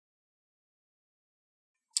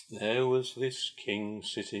There was this king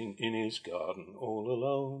sitting in his garden all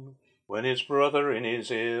alone, when his brother in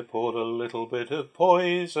his ear poured a little bit of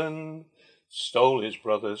poison, stole his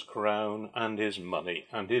brother's crown and his money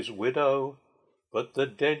and his widow. But the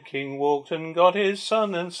dead king walked and got his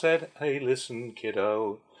son and said, "Hey, listen,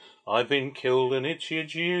 kiddo, I've been killed and it's your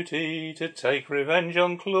duty to take revenge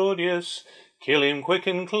on Claudius. Kill him quick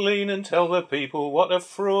and clean and tell the people what a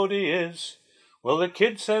fraud he is." Well, the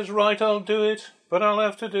kid says, "Right, I'll do it, but I'll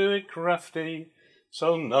have to do it crafty,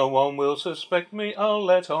 so no one will suspect me. I'll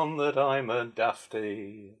let on that I'm a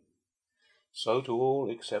dafty." So to all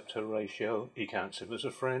except Horatio, he counts him as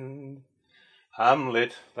a friend.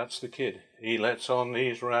 Hamlet, that's the kid, he lets on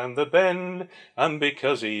he's round the bend, and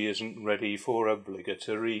because he isn't ready for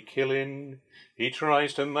obligatory killing, he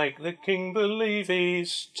tries to make the king believe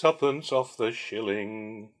he's twopence off the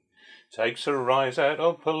shilling. Takes a rise out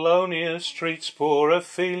of Polonius, treats poor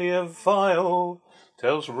Ophelia vile,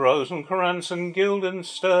 tells Rosencrantz and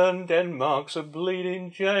Guildenstern Denmark's a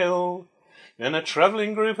bleeding jail. Then a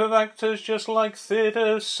travelling group of actors just like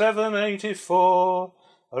Theatre 784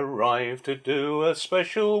 arrive to do a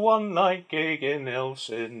special one-night gig in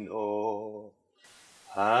Elsinore.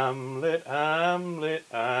 Hamlet, Hamlet,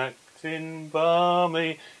 acting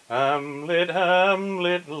balmy, Hamlet,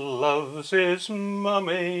 Hamlet loves his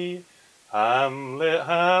mummy. Hamlet,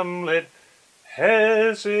 Hamlet,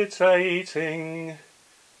 hesitating,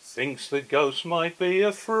 thinks the ghost might be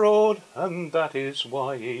a fraud, and that is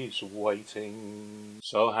why he's waiting.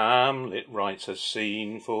 So Hamlet writes a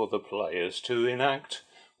scene for the players to enact,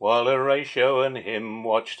 while Horatio and him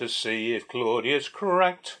watch to see if Claudius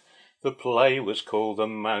cracked. The play was called The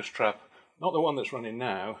Mousetrap, not the one that's running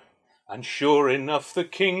now, and sure enough the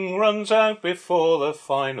king runs out before the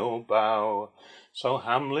final bow. So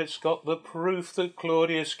Hamlet's got the proof that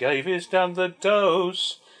Claudius gave his dad the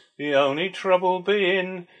dose, the only trouble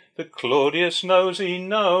being that Claudius knows he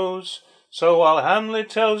knows. So while Hamlet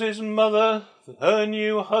tells his mother that her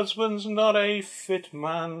new husband's not a fit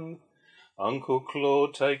man, Uncle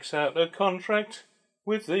Claude takes out a contract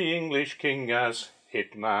with the English king as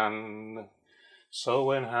hitman. So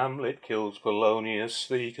when Hamlet kills Polonius,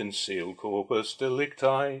 the concealed corpus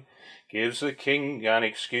delicti gives the king an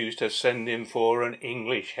excuse to send him for an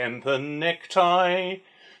English hempen necktie,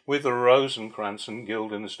 with Rosencrantz and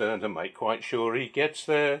Guildenstern to make quite sure he gets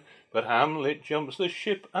there. But Hamlet jumps the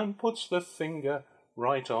ship and puts the finger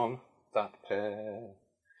right on that pair.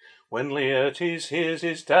 When Laertes hears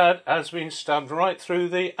his dad has been stabbed right through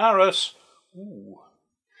the arras,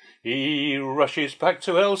 he rushes back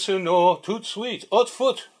to Elsinore, tout suite, haute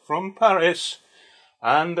foot, from Paris.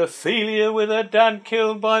 And Ophelia with her dad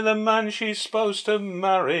killed by the man she's supposed to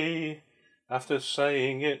marry, after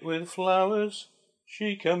saying it with flowers,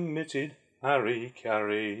 she committed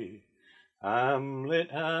harry-carry. Hamlet,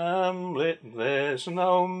 Hamlet, there's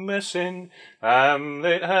no messing.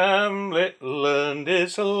 Hamlet, Hamlet, learned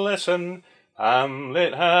his lesson.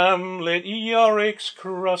 Hamlet, Hamlet, Yorick's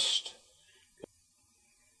crust.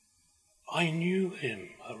 I knew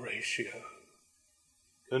him, Horatio.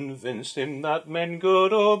 Convinced him that men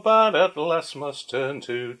good or bad at last must turn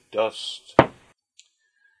to dust.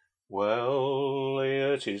 Well,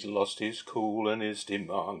 Laertes lost his cool and is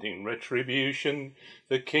demanding retribution.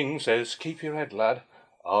 The king says, "Keep your head, lad,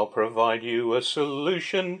 I'll provide you a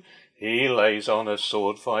solution." He lays on a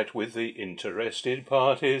sword fight with the interested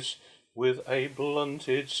parties, with a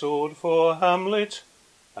blunted sword for Hamlet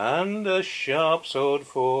and a sharp sword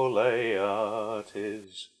for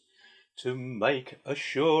Laertes, to make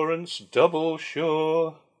assurance double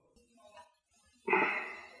sure.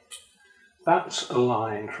 That's a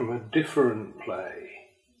line from a different play.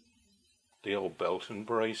 The old belt and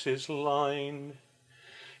braces line.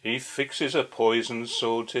 He fixes a poisoned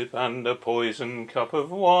sword tip and a poisoned cup of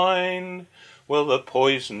wine. Well, the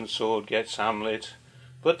poisoned sword gets Hamlet,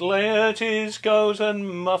 but Laertes goes and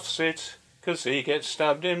muffs it, 'cause he gets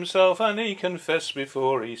stabbed himself and he confessed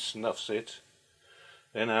before he snuffs it.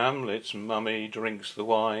 Then Hamlet's mummy drinks the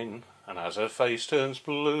wine, and as her face turns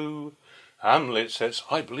blue, Hamlet says,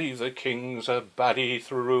 "I believe the king's a baddie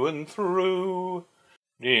through and through.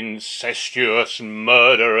 Incestuous,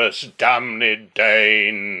 murderous, damned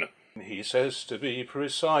Dane," he says to be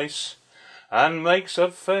precise, and makes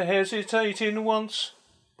up for hesitating once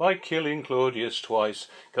by killing Claudius twice,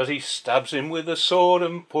 'cause he stabs him with the sword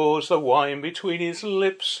and pours the wine between his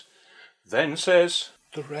lips, then says,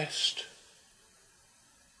 "The rest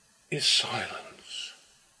is silence."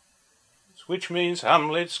 Which means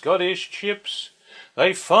Hamlet's got his chips.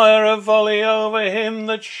 They fire a volley over him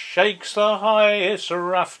that shakes the highest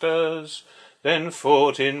rafters, then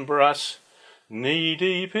fought in brass,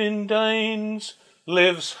 knee-deep in Danes,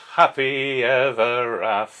 lives happy ever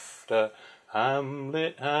after.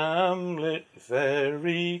 Hamlet, Hamlet,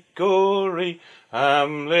 very gory.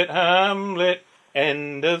 Hamlet, Hamlet,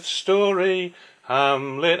 end of story.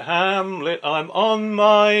 Hamlet, Hamlet, I'm on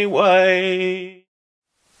my way.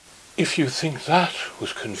 If you think that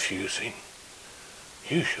was confusing,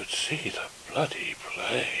 you should see the bloody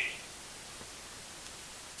play.